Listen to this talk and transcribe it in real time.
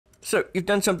So you've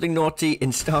done something naughty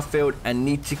in Starfield and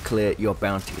need to clear your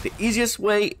bounty. The easiest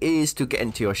way is to get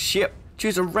into your ship,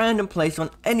 choose a random place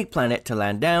on any planet to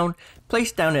land down,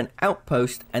 place down an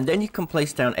outpost, and then you can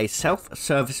place down a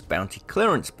self-service bounty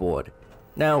clearance board.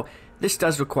 Now, this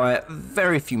does require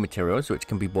very few materials, which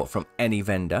can be bought from any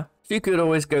vendor. So you could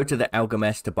always go to the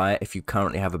Alchemist to buy it if you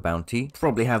currently have a bounty.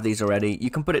 Probably have these already.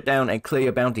 You can put it down and clear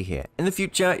your bounty here. In the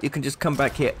future, you can just come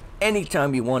back here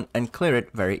anytime you want and clear it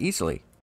very easily.